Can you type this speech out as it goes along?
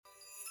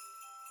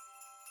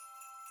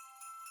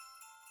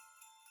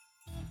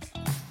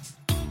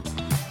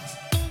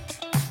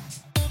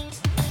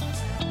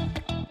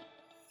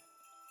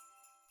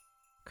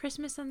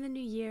Christmas and the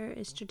New Year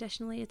is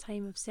traditionally a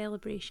time of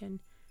celebration,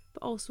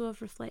 but also of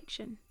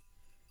reflection.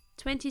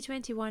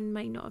 2021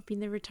 might not have been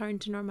the return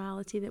to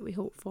normality that we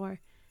hoped for,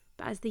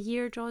 but as the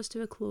year draws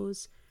to a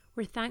close,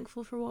 we're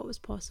thankful for what was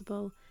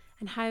possible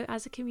and how,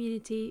 as a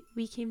community,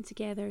 we came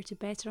together to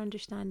better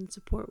understand and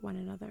support one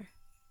another.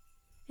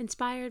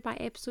 Inspired by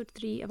episode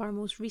 3 of our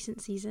most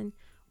recent season,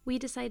 we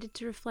decided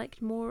to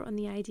reflect more on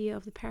the idea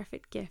of the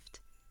perfect gift.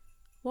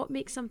 What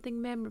makes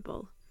something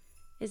memorable?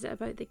 Is it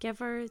about the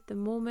giver, the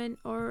moment,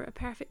 or a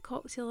perfect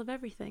cocktail of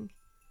everything?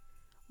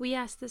 We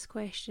asked this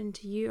question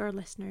to you, our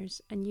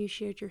listeners, and you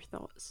shared your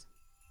thoughts.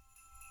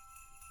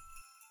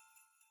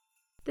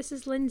 This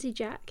is Lindsay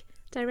Jack,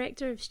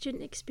 Director of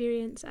Student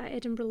Experience at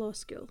Edinburgh Law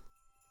School.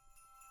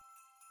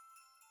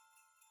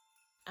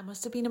 I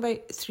must have been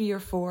about 3 or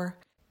 4.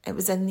 It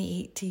was in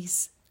the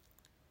 80s.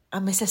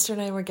 And my sister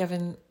and I were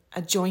given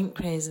a joint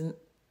present.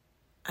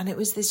 And it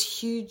was this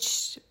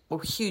huge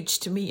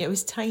to me, it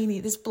was tiny,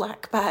 this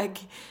black bag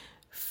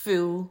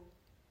full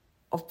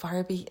of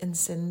Barbie and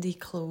Cindy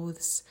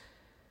clothes.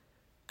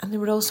 And there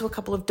were also a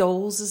couple of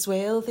dolls as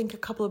well. I think a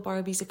couple of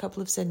Barbies, a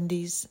couple of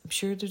Cindys. I'm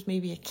sure there's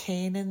maybe a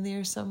Ken in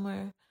there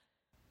somewhere.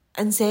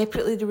 And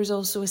separately, there was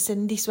also a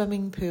Cindy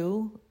swimming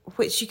pool,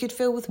 which you could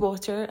fill with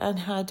water and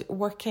had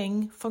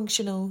working,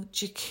 functional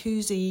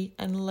jacuzzi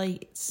and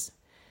lights.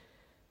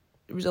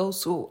 There was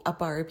also a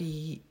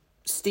Barbie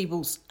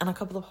stables and a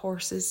couple of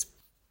horses.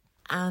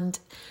 And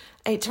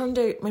it turned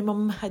out my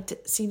mum had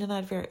seen an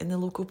advert in the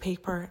local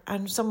paper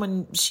and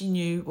someone she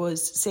knew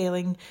was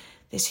selling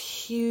this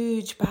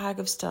huge bag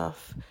of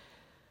stuff.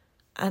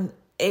 And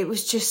it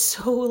was just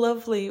so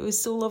lovely. It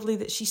was so lovely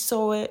that she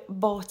saw it,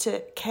 bought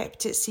it,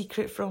 kept it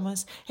secret from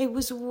us. It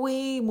was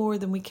way more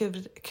than we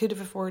could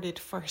have afforded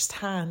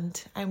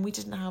firsthand, and we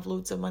didn't have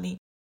loads of money.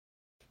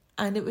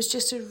 And it was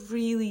just a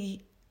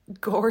really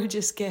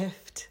gorgeous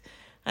gift.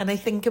 And I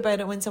think about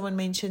it when someone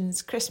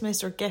mentions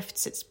Christmas or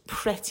gifts, it's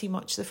pretty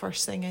much the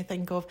first thing I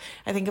think of.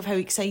 I think of how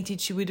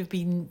excited she would have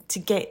been to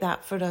get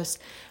that for us,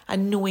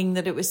 and knowing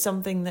that it was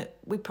something that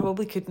we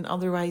probably couldn't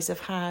otherwise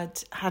have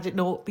had it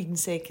not been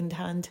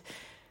secondhand.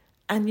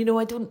 And,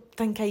 I don't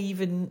think I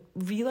even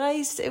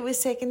realised it was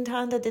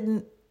secondhand. I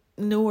didn't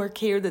know or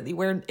care that they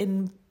weren't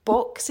in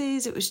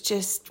boxes. It was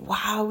just,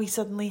 wow, we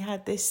suddenly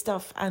had this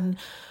stuff. And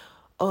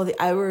all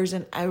the hours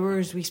and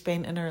hours we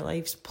spent in our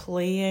lives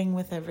playing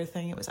with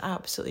everything. It was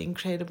absolutely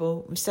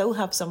incredible. We still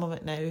have some of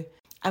it now.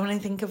 And when I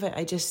think of it,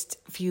 I just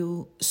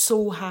feel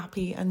so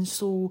happy and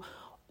so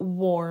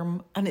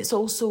warm. And it's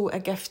also a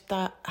gift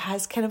that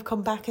has kind of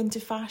come back into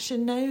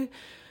fashion now,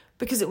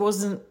 because it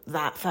wasn't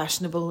that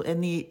fashionable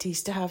in the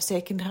 80s to have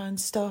secondhand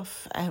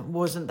stuff. It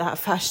wasn't that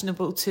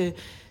fashionable to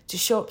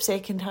shop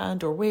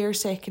secondhand or wear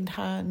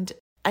secondhand.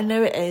 And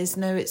now it is.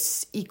 Now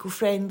it's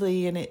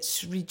eco-friendly and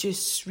it's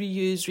reduce,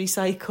 reuse,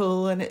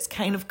 recycle, and it's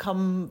kind of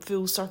come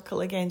full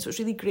circle again. So it's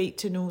really great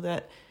to know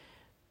that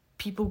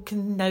people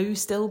can now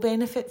still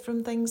benefit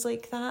from things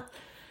like that.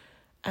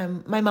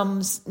 My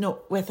mum's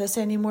not with us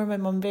anymore. My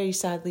mum very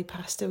sadly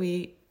passed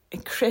away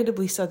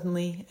incredibly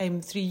suddenly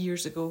 3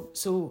 years ago.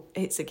 So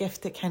it's a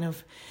gift that kind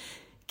of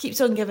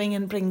keeps on giving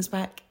and brings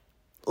back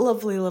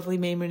lovely, lovely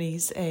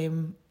memories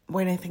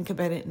when I think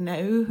about it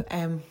now.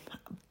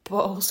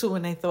 But also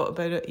when I thought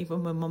about it,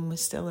 even when Mum was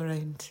still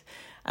around.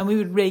 And we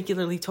would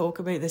regularly talk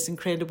about this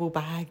incredible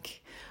bag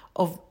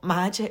of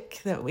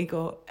magic that we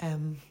got.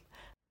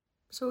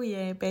 So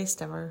yeah, best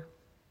ever.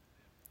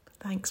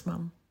 Thanks,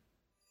 Mum.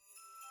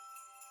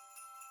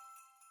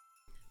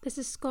 This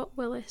is Scott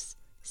Willis,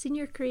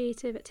 Senior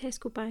Creative at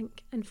Tesco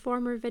Bank and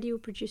former video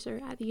producer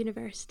at the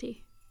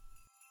university.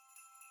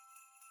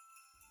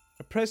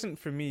 A present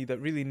for me that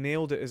really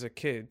nailed it as a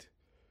kid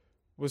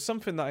was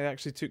something that I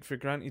actually took for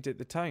granted at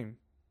the time.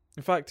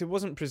 In fact, it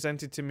wasn't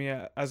presented to me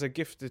as a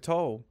gift at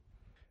all.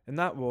 And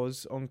that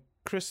was, on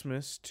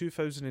Christmas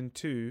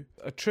 2002,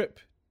 a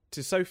trip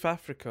to South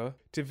Africa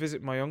to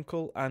visit my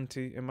uncle,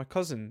 auntie and my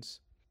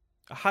cousins.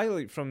 A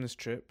highlight from this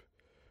trip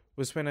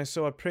was when I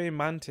saw a praying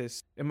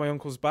mantis in my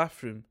uncle's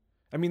bathroom.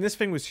 I mean, this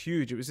thing was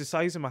huge. It was the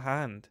size of my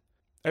hand.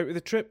 Out of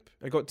the trip,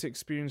 I got to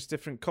experience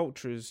different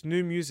cultures,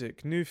 new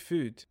music, new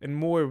food, and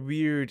more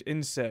weird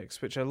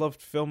insects, which I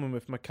loved filming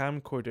with my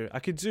camcorder.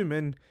 I could zoom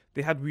in.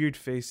 They had weird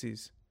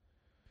faces.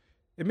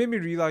 It made me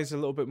realise a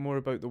little bit more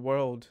about the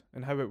world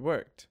and how it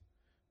worked,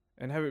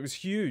 and how it was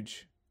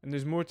huge, and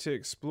there's more to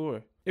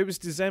explore. It was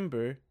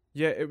December,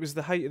 yet it was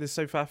the height of the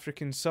South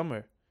African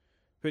summer,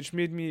 which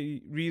made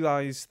me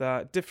realise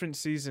that different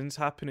seasons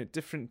happen at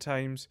different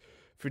times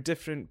for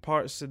different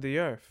parts of the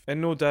earth.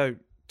 And no doubt,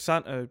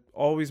 Santa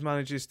always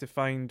manages to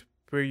find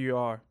where you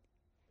are.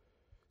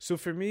 So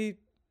for me,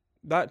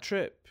 that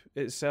trip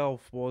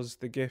itself was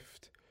the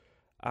gift.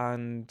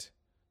 And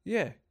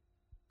yeah,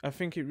 I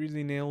think it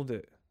really nailed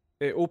it.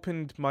 It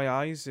opened my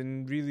eyes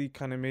and really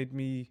kind of made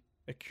me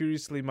a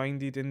curiously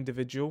minded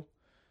individual.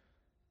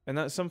 And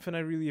that's something I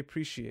really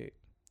appreciate.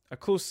 A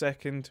close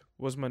second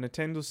was my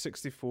Nintendo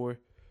 64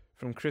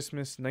 from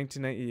Christmas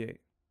 1998.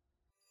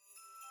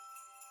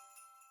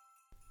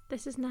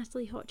 This is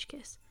Natalie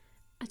Hotchkiss,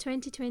 a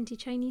 2020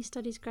 Chinese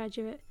Studies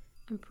graduate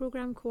and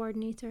Programme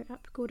Coordinator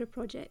at Pagoda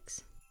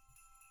Projects.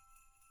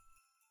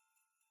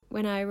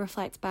 When I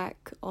reflect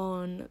back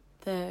on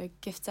the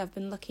gifts I've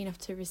been lucky enough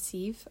to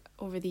receive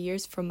over the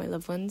years from my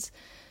loved ones,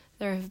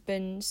 there have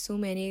been so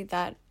many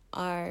that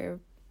are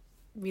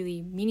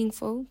really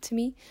meaningful to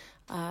me,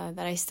 that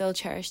I still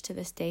cherish to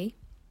this day.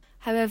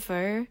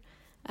 However,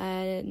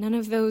 none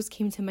of those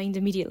came to mind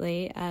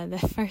immediately. The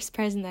first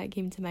present that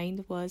came to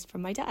mind was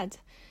from my dad,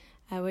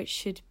 which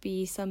should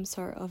be some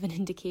sort of an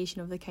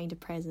indication of the kind of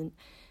present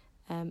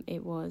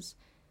it was.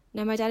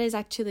 Now, my dad is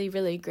actually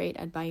really great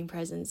at buying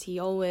presents. He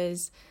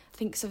always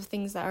thinks of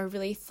things that are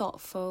really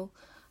thoughtful,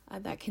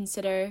 that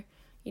consider,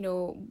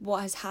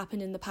 what has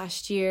happened in the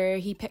past year.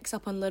 He picks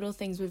up on little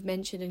things we've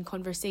mentioned in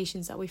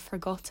conversations that we've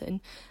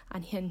forgotten,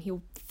 and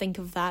he'll think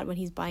of that when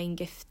he's buying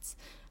gifts.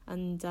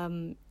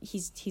 And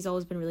he's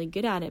always been really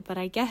good at it. But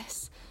I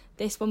guess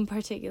this one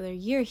particular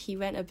year he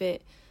went a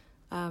bit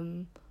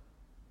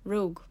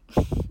rogue,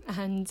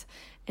 and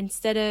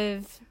instead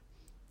of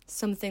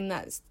something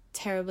that's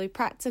terribly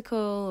practical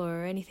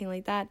or anything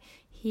like that,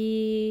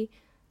 he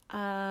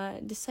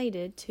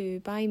decided to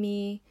buy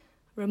me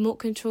remote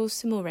control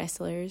sumo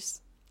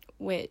wrestlers,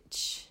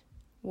 which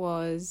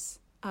was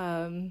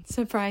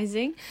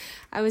surprising.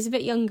 I was a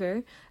bit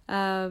younger,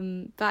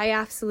 but I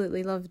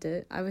absolutely loved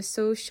it. I was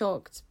so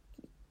shocked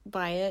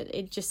by it.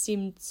 It just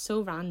seemed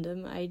so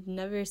random. I'd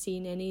never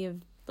seen any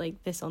of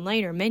this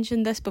online or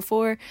mentioned this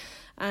before,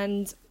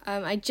 and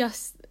I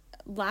just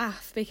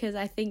laugh because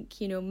I think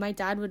my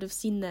dad would have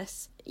seen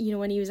this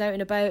when he was out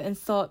and about and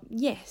thought,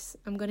 yes,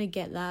 I'm gonna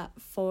get that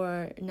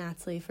for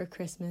Natalie for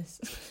Christmas.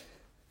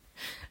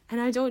 And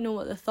I don't know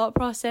what the thought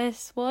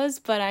process was,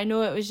 but I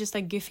know it was just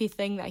a goofy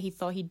thing that he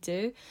thought he'd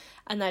do,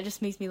 and that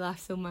just makes me laugh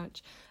so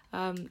much.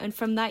 And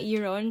from that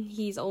year on,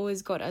 he's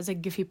always got us a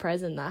goofy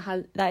present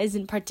that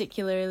isn't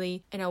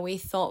particularly in a way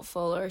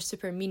thoughtful or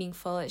super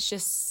meaningful. It's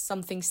just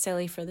something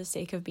silly for the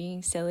sake of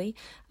being silly,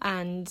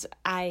 and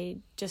I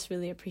just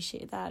really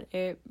appreciate that.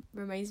 It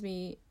reminds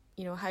me,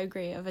 how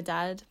great of a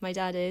dad my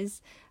dad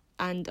is,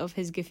 and of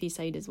his goofy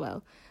side as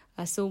well.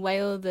 So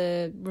while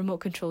the remote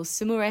control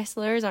sumo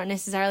wrestlers aren't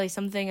necessarily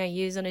something I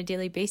use on a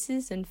daily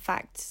basis, in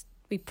fact,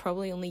 we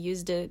probably only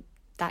used it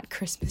that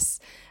Christmas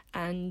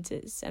and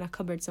it's in a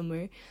cupboard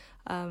somewhere,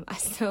 I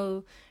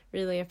still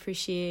really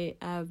appreciate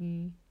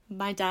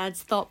my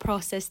dad's thought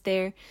process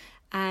there,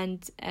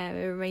 and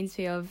it reminds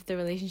me of the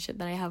relationship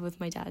that I have with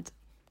my dad.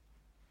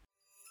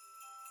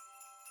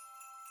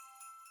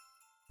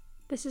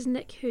 This is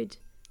Nick Hood,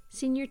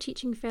 Senior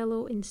Teaching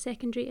Fellow in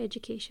Secondary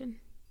Education.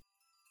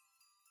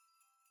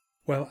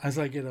 Well, as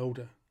I get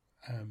older,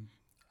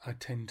 I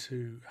tend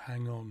to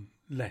hang on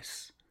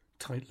less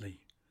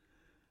tightly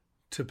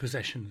to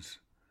possessions,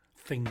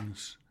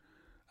 things,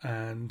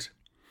 and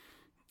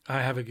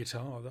I have a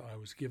guitar that I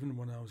was given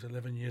when I was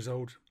 11 years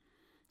old,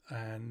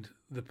 and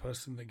the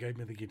person that gave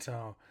me the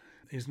guitar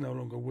is no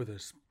longer with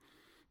us.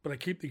 But I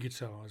keep the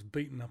guitar, as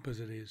beaten up as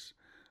it is,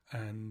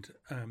 and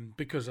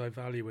because I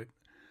value it,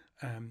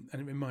 and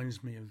it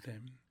reminds me of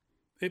them.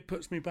 It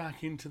puts me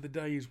back into the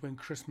days when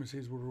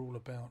Christmases were all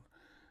about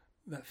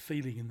that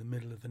feeling in the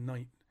middle of the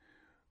night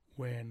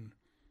when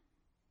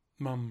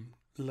Mum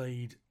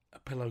laid a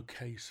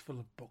pillowcase full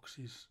of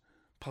boxes,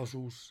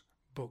 puzzles,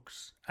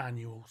 books,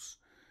 annuals,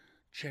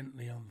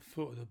 gently on the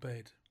foot of the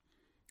bed.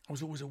 I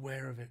was always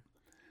aware of it,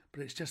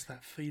 but it's just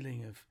that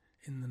feeling of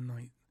in the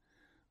night,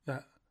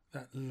 that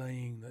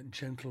laying, that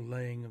gentle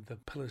laying of the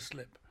pillow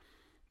slip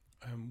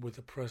with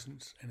the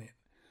presents in it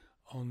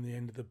on the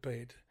end of the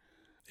bed.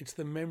 It's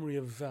the memory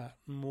of that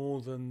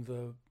more than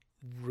the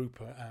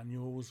Rupert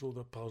annuals or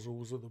the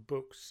puzzles or the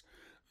books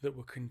that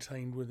were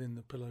contained within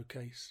the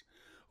pillowcase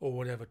or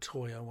whatever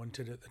toy I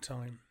wanted at the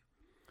time.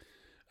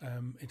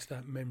 It's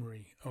that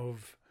memory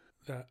of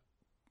that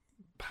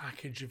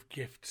package of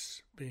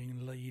gifts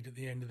being laid at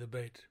the end of the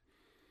bed.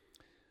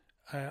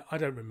 I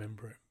don't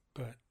remember it,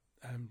 but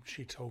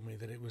she told me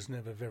that it was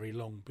never very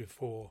long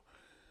before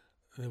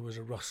there was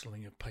a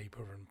rustling of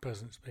paper and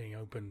presents being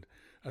opened,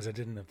 as I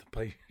didn't have the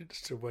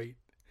patience to wait.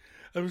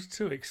 I was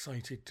too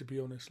excited, to be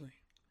honestly.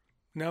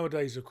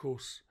 Nowadays, of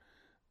course,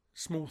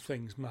 small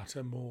things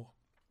matter more.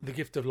 The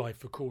gift of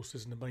life, of course,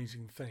 is an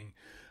amazing thing,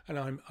 and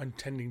I'm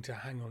tending to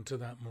hang on to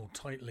that more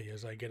tightly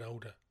as I get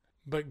older.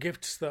 But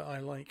gifts that I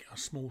like are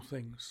small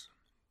things.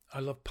 I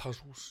love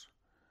puzzles.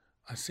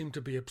 I seem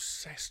to be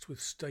obsessed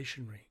with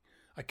stationery.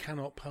 I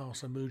cannot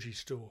pass a Muji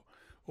store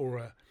or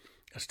a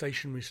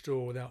stationery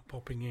store without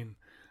popping in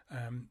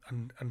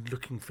and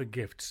looking for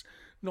gifts.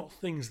 Not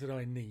things that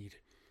I need,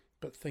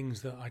 but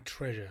things that I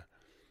treasure.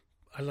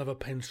 I love a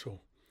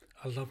pencil.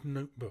 I love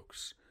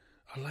notebooks.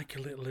 I like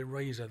a little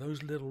eraser,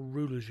 those little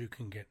rulers you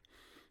can get.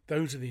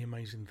 Those are the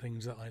amazing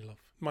things that I love.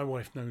 My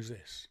wife knows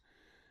this.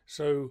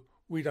 So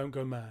we don't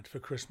go mad for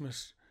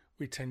Christmas.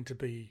 We tend to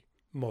be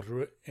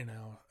moderate in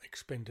our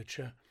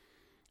expenditure.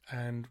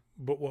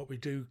 But what we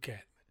do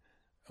get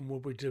and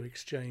what we do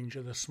exchange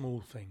are the small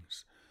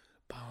things.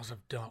 Bars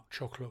of dark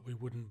chocolate we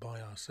wouldn't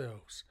buy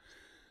ourselves.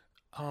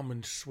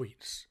 Almond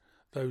sweets,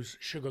 those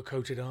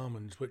sugar-coated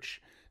almonds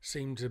which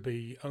seem to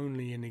be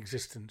only in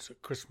existence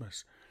at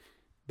Christmas.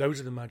 Those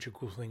are the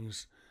magical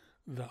things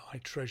that I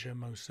treasure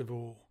most of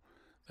all.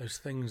 Those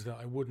things that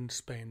I wouldn't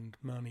spend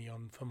money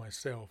on for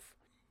myself,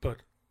 but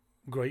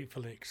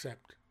gratefully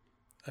accept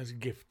as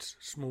gifts,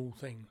 small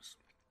things.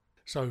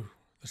 So,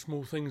 the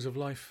small things of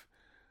life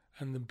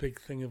and the big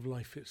thing of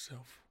life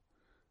itself,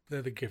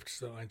 they're the gifts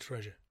that I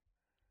treasure.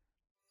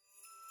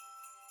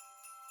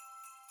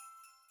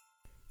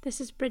 This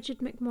is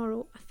Bridget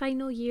McMorrow, a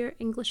final year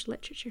English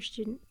literature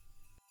student.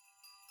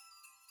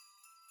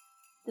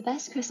 The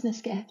best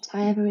Christmas gift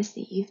I ever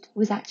received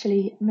was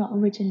actually not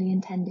originally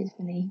intended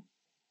for me.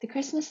 The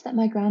Christmas that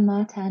my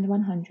grandma turned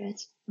 100,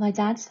 my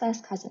dad's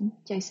first cousin,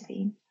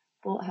 Josephine,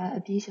 bought her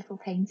a beautiful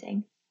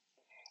painting.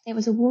 It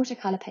was a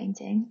watercolour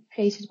painting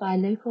created by a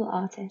local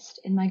artist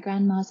in my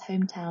grandma's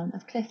hometown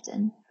of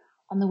Clifton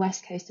on the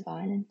west coast of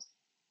Ireland.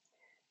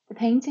 The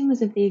painting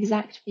was of the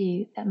exact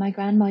view that my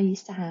grandma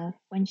used to have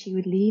when she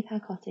would leave her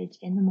cottage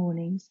in the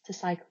mornings to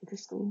cycle to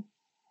school.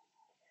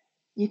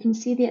 You can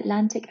see the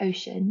Atlantic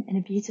Ocean in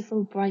a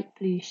beautiful bright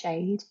blue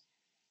shade,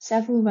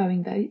 several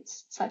rowing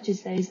boats, such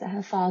as those that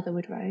her father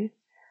would row,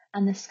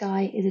 and the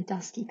sky is a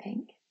dusky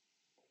pink.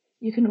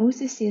 You can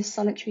also see a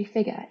solitary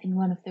figure in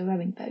one of the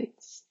rowing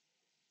boats.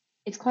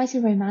 It's quite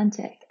a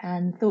romantic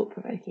and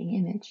thought-provoking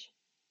image.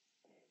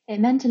 It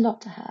meant a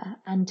lot to her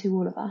and to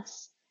all of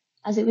us,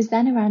 as it was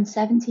then around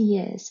 70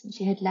 years since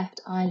she had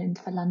left Ireland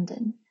for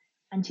London,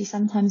 and she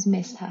sometimes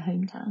missed her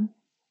hometown.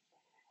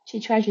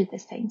 She treasured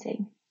this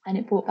painting, and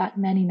it brought back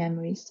many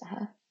memories to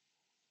her.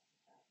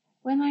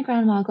 When my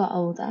grandma got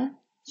older,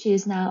 she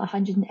is now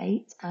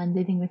 108 and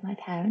living with my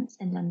parents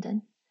in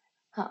London,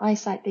 her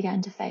eyesight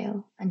began to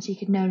fail and she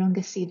could no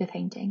longer see the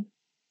painting.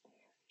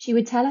 She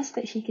would tell us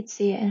that she could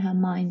see it in her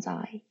mind's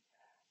eye,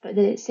 but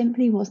that it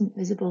simply wasn't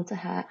visible to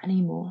her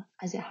anymore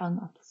as it hung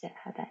opposite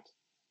her bed.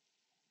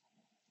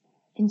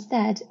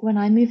 Instead, when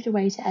I moved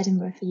away to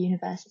Edinburgh for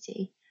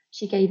university,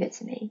 she gave it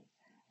to me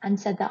and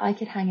said that I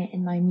could hang it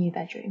in my new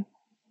bedroom.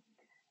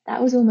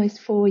 That was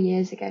almost 4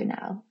 years ago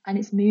now, and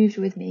it's moved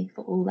with me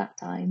for all that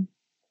time.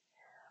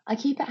 I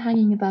keep it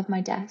hanging above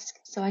my desk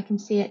so I can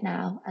see it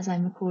now as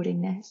I'm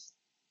recording this.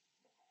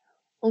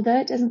 Although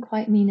it doesn't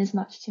quite mean as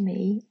much to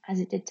me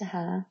as it did to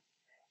her,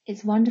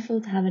 it's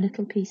wonderful to have a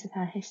little piece of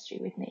her history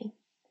with me,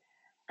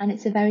 and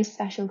it's a very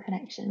special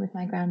connection with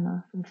my grandma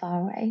from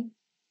far away.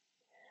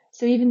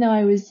 So even though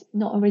I was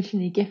not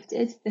originally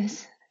gifted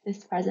this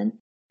present,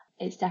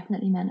 it's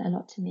definitely meant a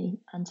lot to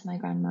me and to my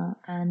grandma,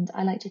 and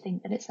I like to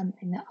think that it's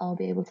something that I'll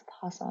be able to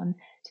pass on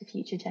to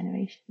future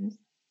generations.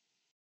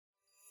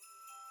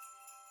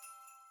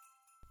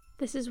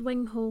 This is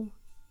Wing Ho,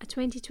 a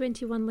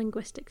 2021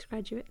 linguistics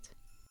graduate.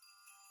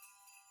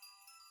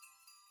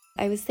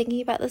 I was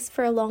thinking about this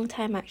for a long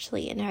time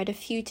actually, and I had a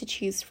few to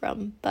choose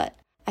from, but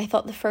I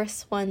thought the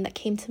first one that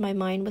came to my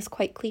mind was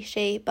quite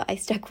cliche, but I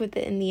stuck with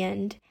it in the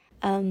end.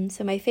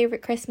 So my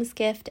favourite Christmas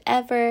gift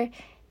ever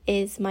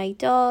is my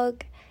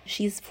dog.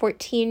 She's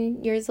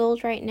 14 years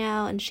old right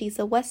now, and she's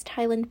a West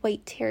Highland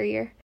White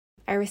Terrier.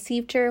 I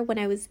received her when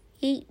I was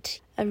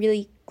 8, a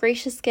really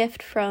gracious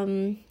gift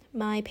from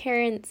my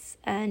parents,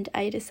 and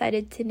I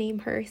decided to name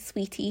her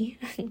Sweetie.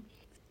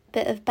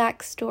 Bit of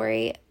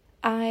backstory.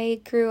 I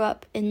grew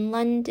up in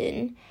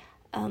London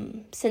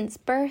since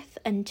birth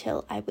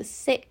until I was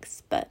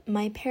 6, but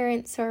my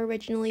parents are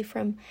originally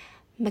from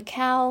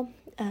Macau,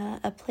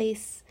 a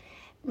place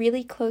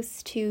really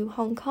close to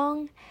Hong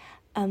Kong.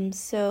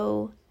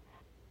 So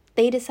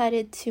they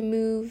decided to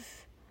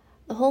move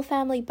the whole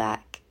family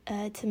back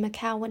to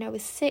Macau when I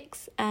was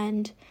 6,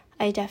 and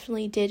I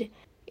definitely did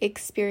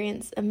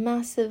experience a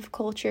massive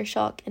culture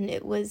shock, and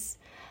it was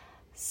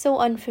so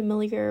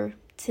unfamiliar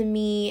to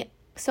me.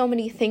 So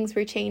many things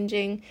were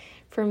changing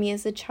for me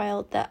as a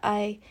child that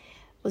I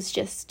was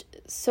just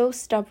so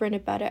stubborn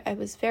about it. I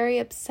was very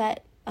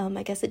upset.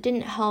 I guess it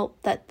didn't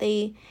help that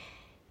they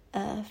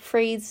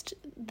phrased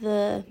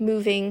the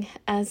moving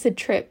as a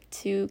trip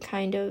to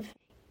kind of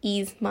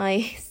ease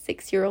my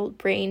 6-year-old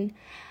brain.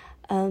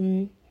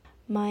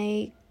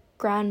 My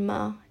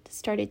grandma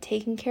started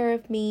taking care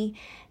of me,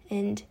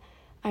 and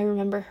I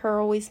remember her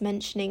always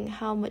mentioning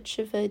how much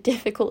of a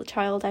difficult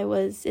child I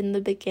was in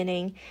the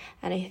beginning,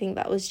 and I think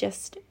that was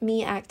just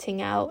me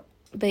acting out.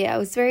 But yeah, it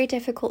was very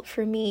difficult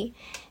for me,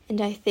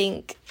 and I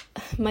think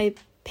my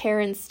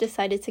parents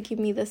decided to give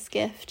me this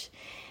gift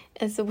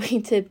as a way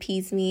to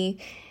appease me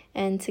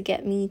and to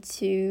get me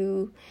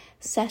to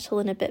settle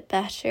in a bit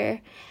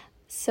better.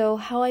 So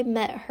how I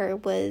met her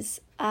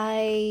was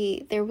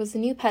there was a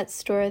new pet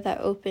store that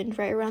opened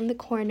right around the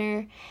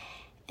corner,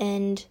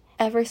 and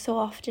ever so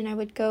often I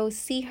would go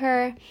see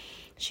her.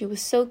 She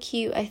was so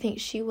cute. I think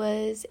she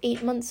was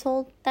 8 months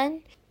old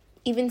then.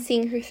 Even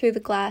seeing her through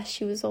the glass,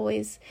 she was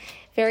always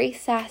very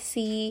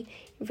sassy,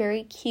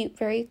 very cute,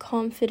 very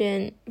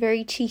confident,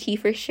 very cheeky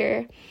for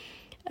sure.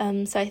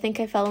 So I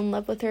think I fell in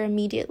love with her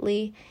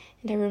immediately.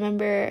 And I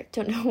remember,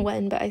 don't know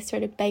when, but I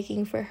started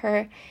begging for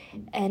her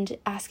and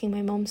asking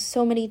my mom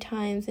so many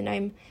times, and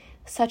I'm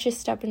such a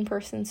stubborn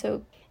person,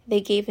 so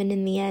they gave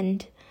in the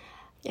end.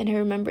 And I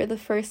remember the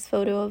first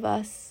photo of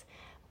us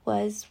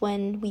was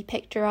when we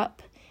picked her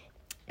up.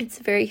 It's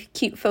a very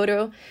cute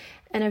photo,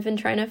 and I've been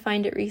trying to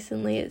find it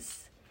recently.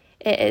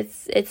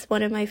 It's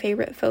one of my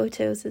favorite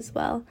photos as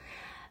well.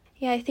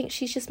 Yeah, I think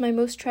she's just my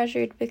most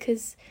treasured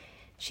because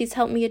she's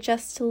helped me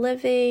adjust to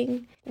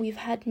living. We've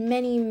had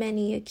many,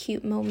 many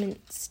acute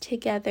moments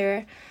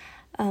together.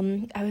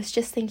 I was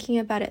just thinking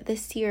about it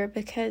this year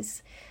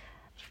because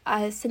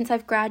since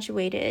I've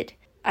graduated,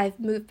 I've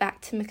moved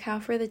back to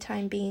Macau for the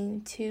time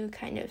being to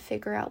kind of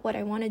figure out what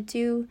I want to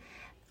do.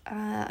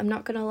 I'm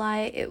not going to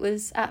lie, it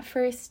was at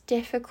first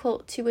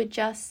difficult to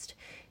adjust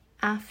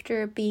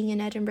after being in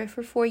Edinburgh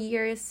for 4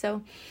 years,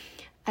 so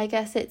I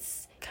guess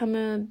it's come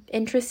an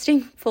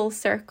interesting full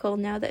circle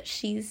now that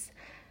she's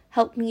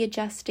helped me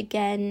adjust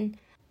again.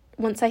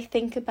 Once I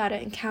think about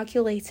it and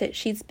calculate it,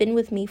 she's been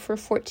with me for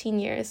 14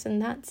 years,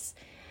 and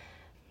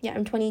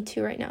I'm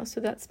 22 right now,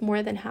 so that's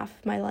more than half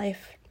of my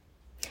life.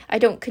 I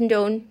don't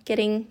condone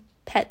getting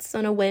pets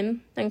on a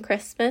whim on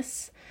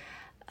Christmas.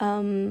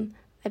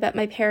 I bet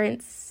my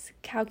parents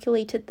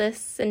calculated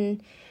this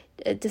and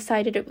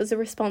decided it was a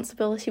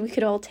responsibility we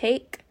could all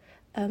take.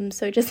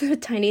 So just a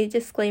tiny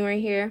disclaimer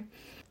here.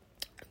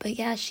 But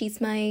yeah,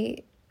 she's my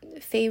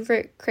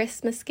favorite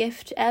Christmas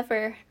gift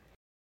ever.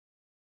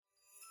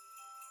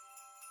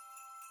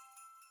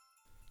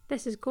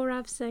 This is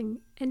Gaurav Singh,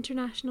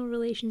 International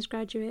Relations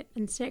graduate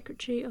and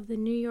Secretary of the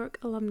New York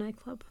Alumni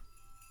Club.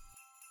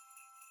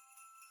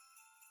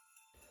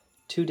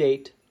 To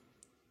date,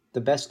 the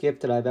best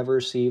gift that I've ever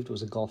received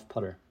was a golf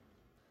putter.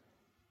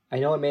 I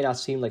know it may not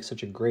seem like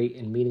such a great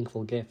and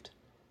meaningful gift,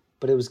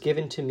 but it was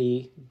given to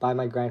me by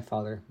my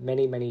grandfather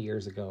many, many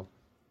years ago.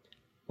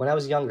 When I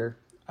was younger,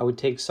 I would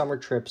take summer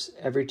trips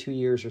every 2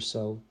 years or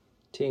so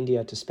to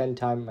India to spend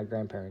time with my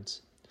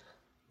grandparents.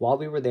 While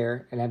we were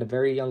there, and at a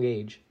very young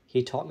age,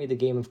 he taught me the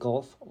game of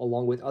golf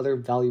along with other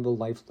valuable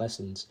life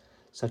lessons,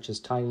 such as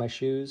tying my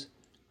shoes,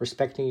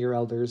 respecting your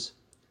elders,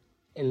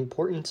 and the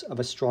importance of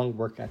a strong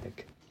work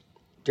ethic.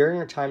 During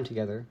our time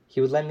together,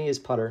 he would lend me his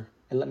putter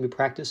and let me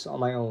practice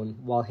on my own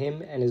while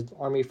him and his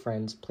army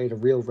friends played a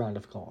real round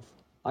of golf.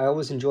 I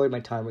always enjoyed my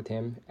time with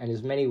him and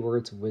his many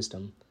words of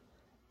wisdom.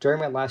 During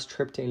my last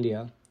trip to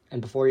India,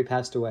 and before he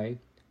passed away,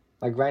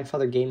 my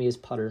grandfather gave me his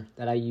putter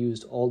that I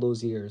used all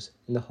those years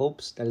in the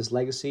hopes that his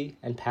legacy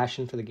and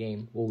passion for the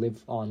game will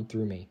live on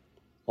through me.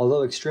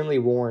 Although extremely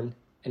worn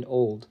and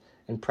old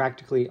and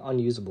practically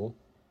unusable,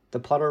 the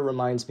putter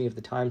reminds me of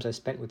the times I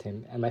spent with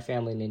him and my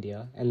family in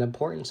India and the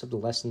importance of the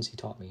lessons he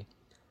taught me.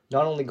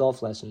 Not only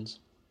golf lessons,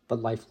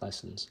 but life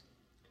lessons.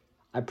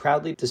 I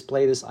proudly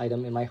display this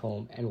item in my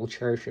home and will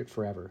cherish it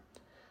forever.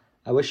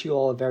 I wish you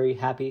all a very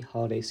happy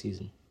holiday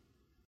season.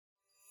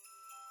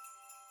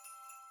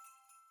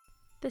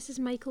 This is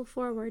Michael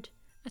Forward,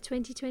 a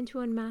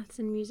 2021 Maths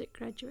and Music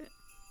graduate.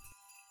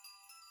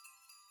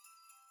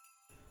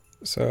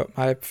 So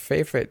my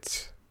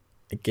favourite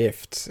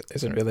gift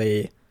isn't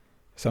really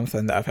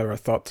something that I've ever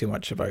thought too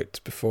much about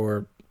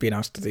before being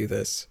asked to do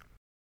this.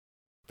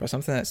 But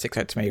something that sticks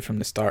out to me from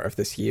the start of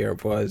this year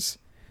was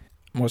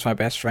my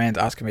best friend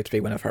asking me to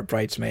be one of her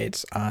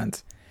bridesmaids,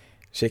 and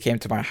she came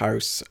to my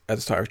house at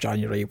the start of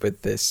January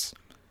with this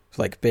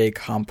like big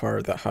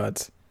hamper that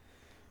had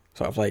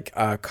sort of like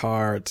a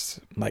card,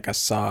 like a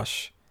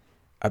sash,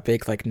 a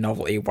big like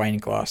novelty wine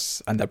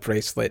glass, and a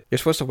bracelet. You're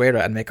supposed to wear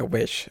it and make a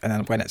wish, and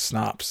then when it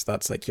snaps,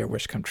 that's like your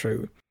wish come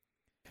true.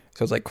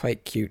 So it's like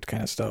quite cute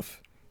kind of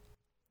stuff.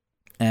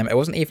 It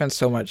wasn't even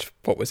so much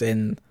what was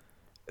in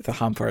the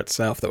hamper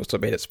itself that was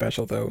what made it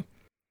special, though.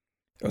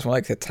 It was more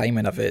like the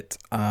timing of it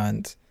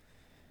and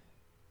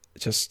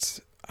just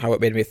how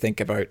it made me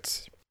think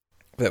about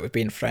that we've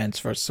been friends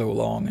for so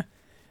long.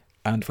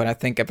 And when I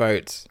think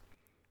about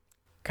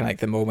kind of like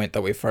the moment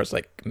that we first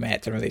like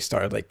met and really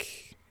started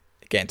like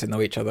getting to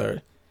know each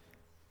other,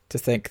 to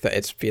think that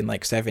it's been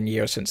like 7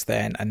 years since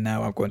then, and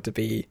now I'm going to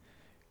be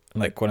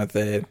like one of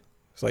the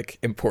like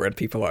important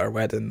people at our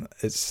wedding,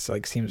 it's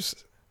like seems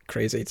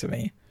crazy to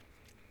me.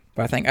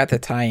 But I think at the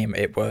time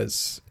it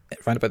was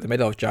around about the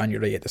middle of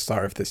January at the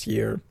start of this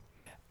year,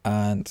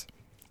 and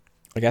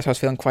I guess I was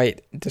feeling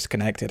quite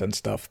disconnected and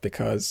stuff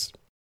because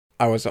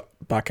I was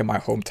back in my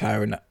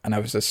hometown and I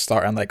was just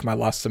starting like my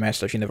last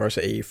semester of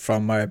university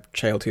from my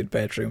childhood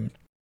bedroom,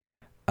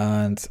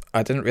 and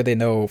I didn't really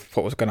know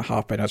what was going to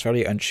happen. I was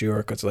very unsure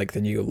because of like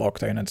the new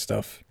lockdown and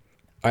stuff.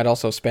 I'd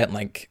also spent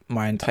like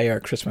my entire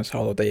Christmas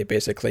holiday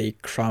basically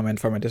cramming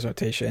for my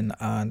dissertation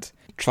and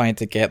trying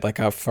to get like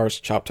a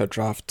first chapter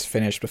draft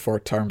finished before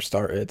term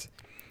started.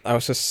 I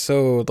was just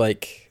so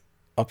like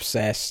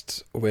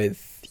obsessed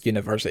with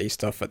university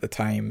stuff at the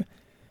time,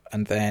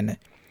 and then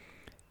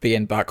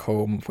being back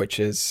home, which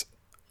is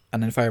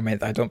an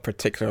environment I don't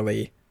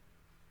particularly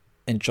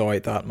enjoy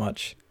that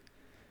much.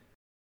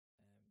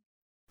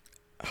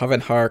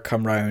 Having her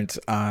come round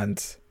and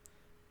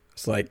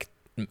it's like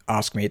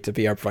ask me to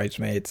be her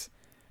bridesmaid,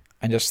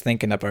 and just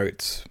thinking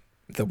about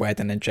the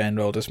wedding in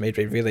general just made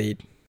me really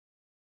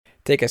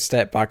take a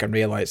step back and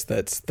realise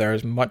that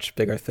there's much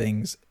bigger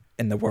things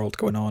in the world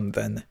going on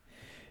than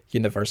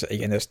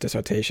university and this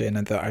dissertation,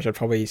 and that I should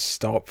probably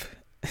stop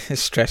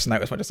stressing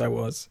out as much as I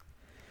was.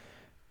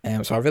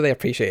 So I really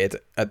appreciate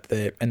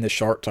it in the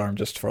short term,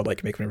 just for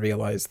like making me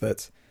realise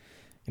that,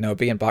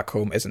 being back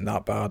home isn't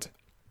that bad.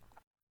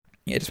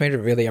 It just made me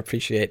really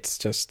appreciate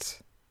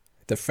just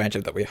the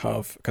friendship that we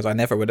have, because I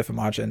never would have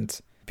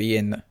imagined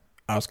being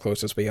as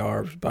close as we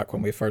are back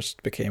when we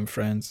first became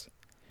friends.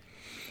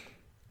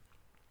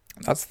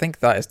 I think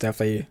that is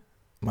definitely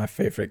my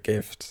favourite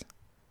gift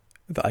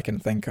that I can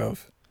think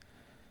of.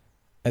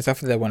 It's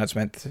definitely the one that's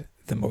meant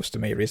the most to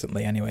me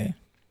recently anyway.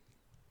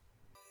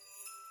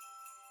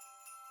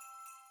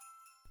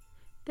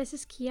 This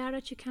is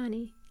Chiara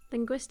Ciucani,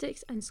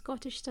 Linguistics and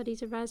Scottish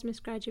Studies Erasmus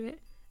graduate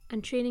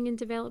and Training and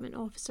Development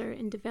Officer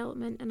in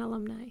Development and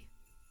Alumni.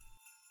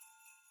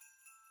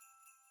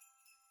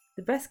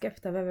 The best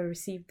gift I've ever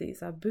received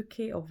is a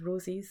bouquet of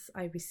roses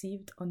I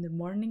received on the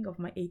morning of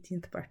my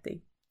 18th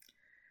birthday.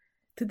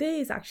 Today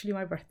is actually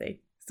my birthday,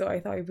 so I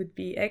thought it would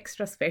be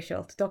extra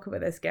special to talk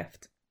about this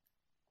gift.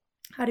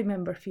 I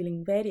remember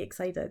feeling very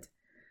excited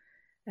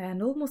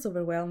and almost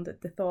overwhelmed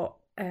at the thought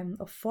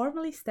of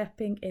formally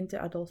stepping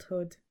into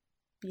adulthood,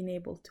 being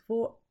able to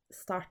vote,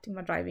 starting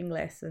my driving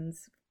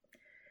lessons.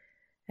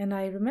 And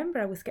I remember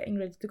I was getting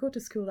ready to go to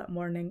school that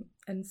morning,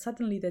 and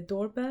suddenly the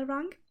doorbell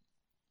rang.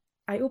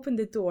 I opened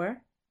the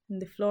door, and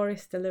the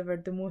florist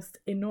delivered the most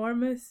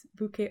enormous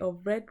bouquet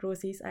of red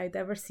roses I'd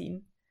ever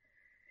seen.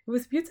 It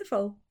was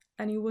beautiful,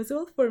 and it was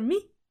all for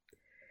me.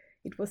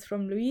 It was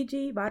from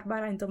Luigi,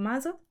 Barbara, and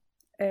Tommaso,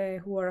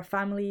 who are a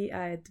family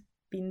I'd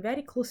been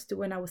very close to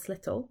when I was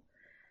little.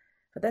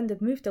 But then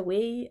they'd moved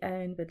away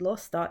and we'd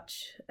lost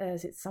touch,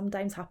 as it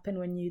sometimes happens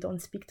when you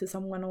don't speak to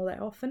someone all that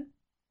often.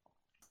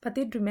 But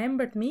they'd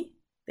remembered me.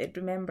 They'd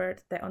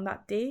remembered that on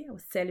that day I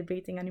was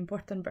celebrating an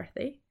important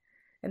birthday,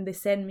 and they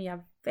sent me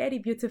a very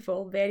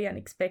beautiful, very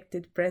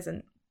unexpected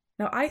present.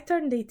 Now, I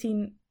turned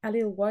 18 a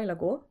little while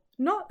ago,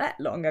 not that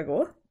long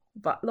ago,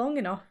 but long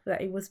enough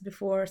that it was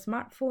before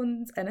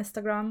smartphones and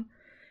Instagram,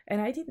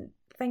 and I didn't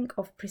think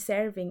of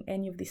preserving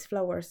any of these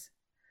flowers.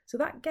 So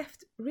that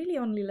gift really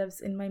only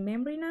lives in my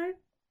memory now.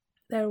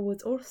 There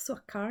was also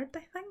a card,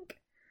 I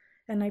think,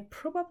 and I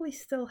probably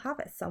still have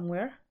it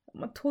somewhere.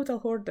 I'm a total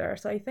hoarder,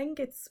 so I think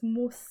it's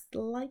most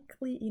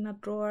likely in a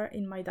drawer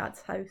in my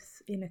dad's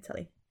house in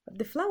Italy. But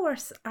the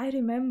flowers I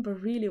remember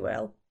really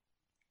well,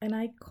 and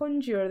I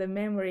conjure the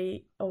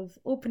memory of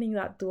opening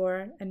that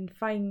door and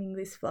finding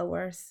these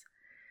flowers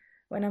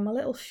when I'm a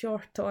little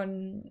short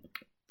on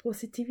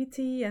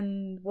positivity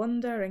and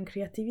wonder and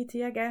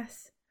creativity, I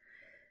guess.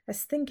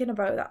 As thinking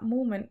about that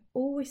moment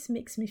always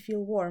makes me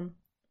feel warm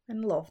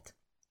and loved,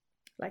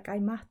 like I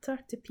matter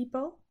to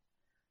people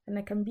and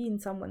I can be in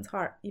someone's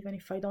heart even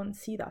if I don't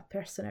see that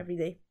person every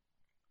day.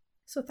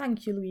 So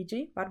thank you,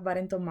 Luigi, Barbara,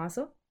 and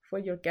Tommaso, for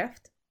your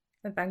gift,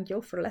 and thank you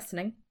all for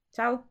listening.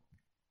 Ciao!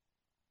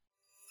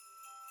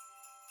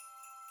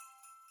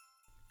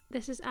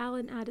 This is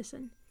Alan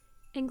Addison,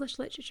 English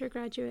Literature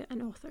graduate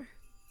and author.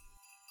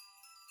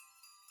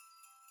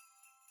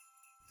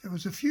 It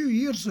was a few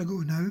years ago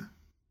now,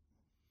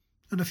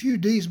 and a few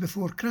days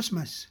before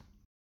Christmas,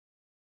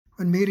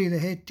 when Mary, the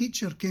head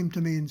teacher, came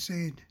to me and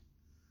said,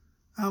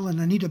 "Alan,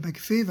 I need a big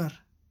favour."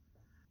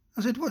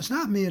 I said, "What's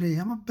that, Mary?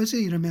 I'm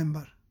busy,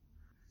 remember."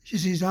 She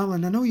says,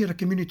 "Alan, I know you're a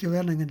community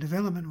learning and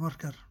development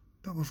worker,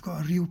 but we've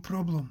got a real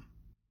problem.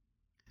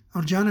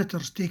 Our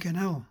janitor's taken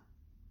ill."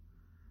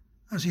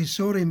 I says,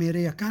 "Sorry,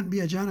 Mary, I can't be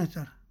a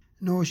janitor."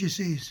 "No," she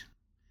says,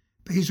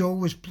 "but he's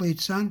always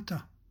played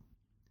Santa.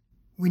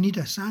 We need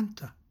a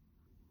Santa.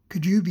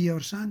 Could you be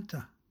our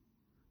Santa?"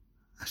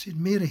 I said,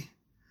 "Mary,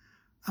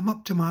 I'm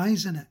up to my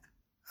eyes in it.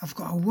 I've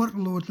got a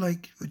workload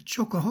like would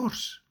choke a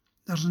horse.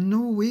 There's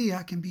no way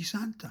I can be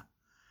Santa.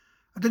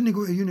 I didn't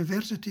go to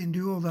university and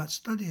do all that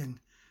studying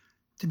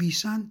to be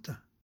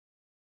Santa."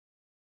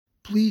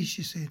 "Please,"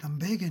 she said, "I'm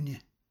begging you,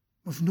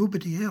 with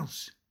nobody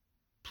else.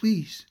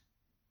 Please."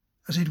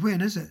 I said, "When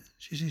is it?"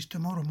 She says,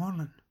 "Tomorrow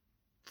morning,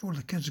 before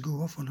the kids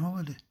go off on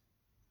holiday."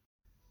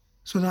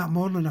 So that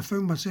morning I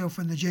found myself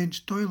in the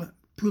gents' toilet,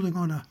 pulling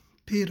on a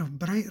pair of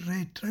bright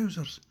red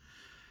trousers,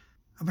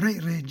 a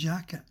bright red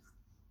jacket,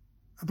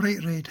 a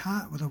bright red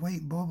hat with a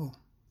white bauble,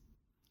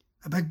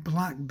 a big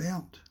black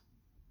belt,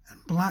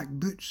 and black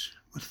boots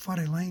with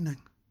furry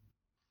lining,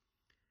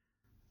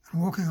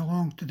 and walking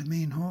along to the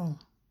main hall,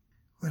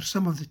 where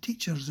some of the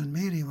teachers and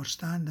Mary were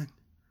standing.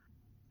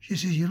 She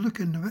says, "You're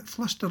looking a bit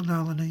flustered,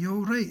 Alan. Are you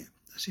all right?"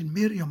 I said,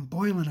 "Mary, I'm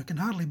boiling. I can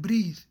hardly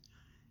breathe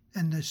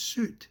in this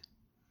suit."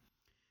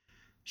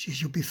 She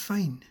says, "You'll be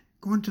fine.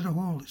 Go into the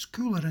hall. It's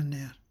cooler in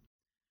there.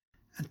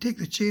 And take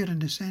the chair in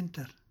the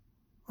centre.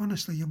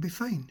 Honestly, you'll be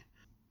fine.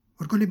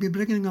 We're going to be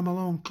bringing them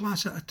along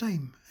class at a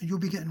time, and you'll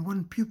be getting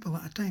one pupil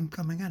at a time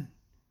coming in.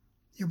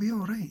 You'll be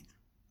all right."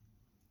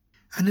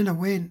 And then I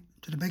went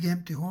to the big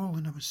empty hall,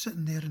 and I was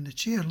sitting there in the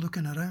chair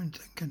looking around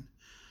thinking,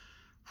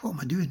 what am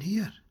I doing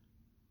here?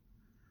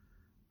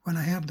 When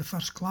I heard the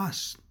first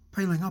class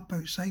piling up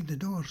outside the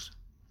doors.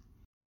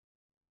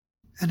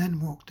 And in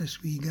walked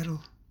this wee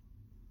girl.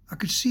 I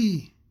could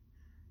see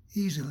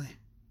easily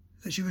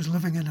that she was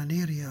living in an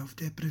area of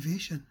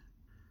deprivation.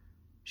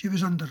 She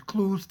was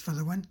underclothed for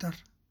the winter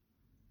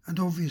and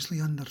obviously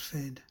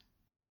underfed.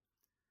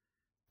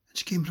 And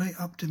she came right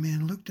up to me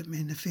and looked at me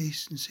in the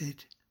face and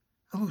said,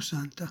 "Hello,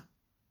 Santa."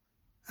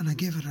 And I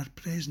gave her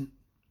present,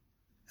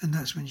 and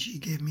that's when she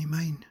gave me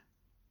mine.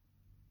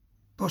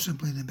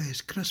 Possibly the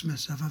best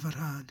Christmas I've ever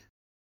had.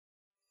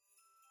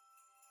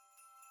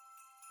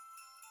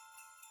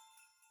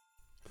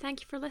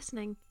 Thank you for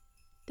listening.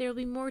 There will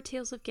be more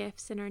Tales of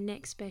Gifts in our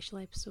next special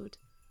episode.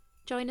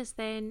 Join us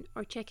then,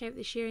 or check out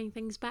the Sharing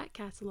Things Back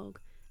catalogue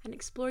and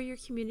explore your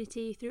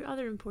community through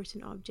other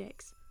important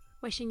objects.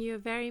 Wishing you a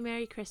very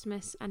Merry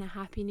Christmas and a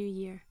Happy New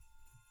Year.